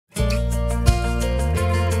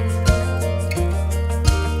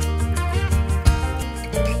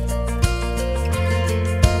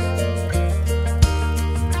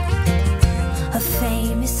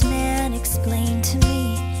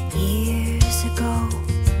ago,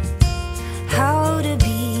 how to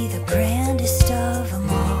be the grandest of them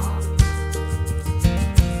all.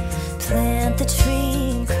 Plant the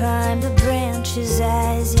tree and climb the branches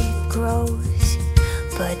as it grows,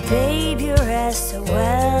 but babe, you're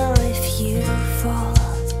SOL if you fall.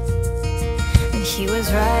 And he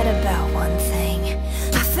was right about one thing.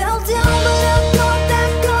 I fell down but I got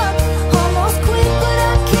back up, almost quit but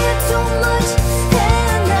I can't too much.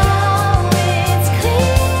 And now it's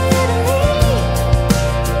clear to me,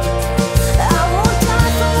 I won't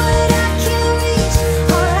die for what I can't reach.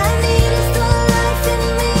 All I need is the life in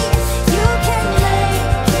me. You can make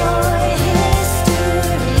your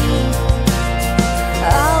history.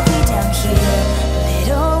 I'll be down here, a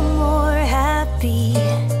little more happy.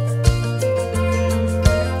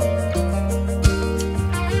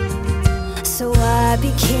 So I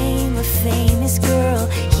became a famous girl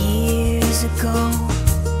years ago,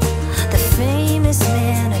 the famous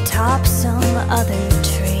man atop some other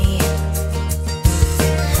tree.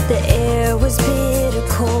 The air was bitter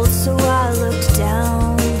cold, so I looked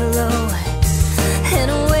down below,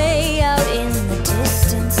 and way out in the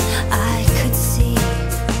distance I could see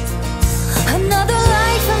another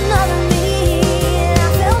life, another me. And I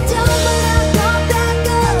fell down but I got back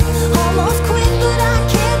up, almost quit but I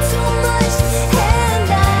can't too much. And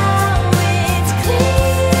now it's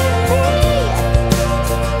clear,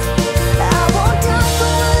 I won't die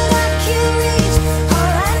for what I can't reach.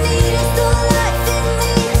 All I need is the life in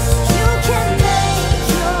me. You can make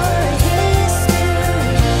your history.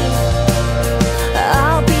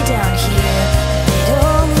 I'll be down here, a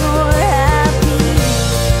little more happy.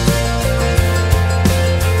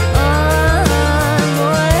 I'm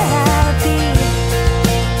more happy.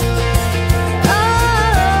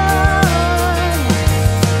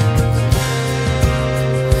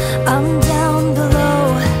 I'm down below,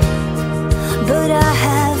 but I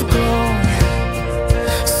have grown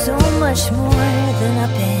so much more than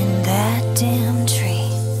up in that damn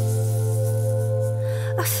tree.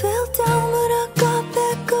 I fell down but I got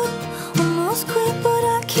back up, almost quit but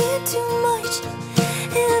I can't do much.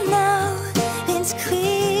 And now it's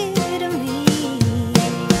clear to me,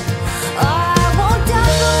 I won't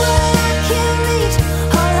die for what I can't reach.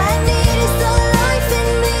 All I need is the life in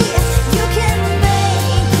me. You can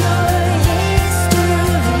make your history.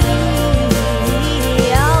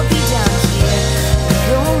 I'll be down here, a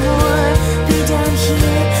little more. Be down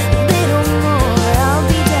here, a little more. I'll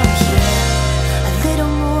be down here, a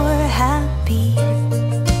little more happy.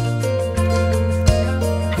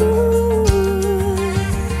 Ooh,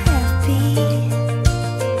 happy.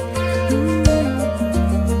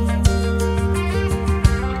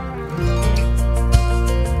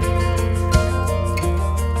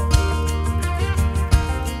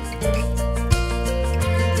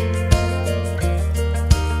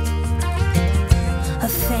 A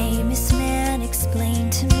famous man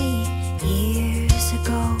explained to me years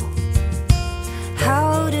ago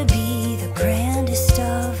how to be the grandest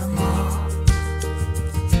of them all.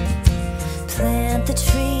 Plant the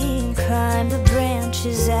tree and climb the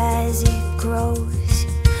branches as it grows,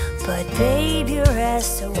 but babe, you're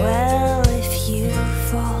SOL if you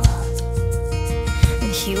fall.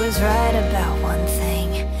 And he was right about one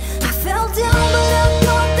thing. I fell down but I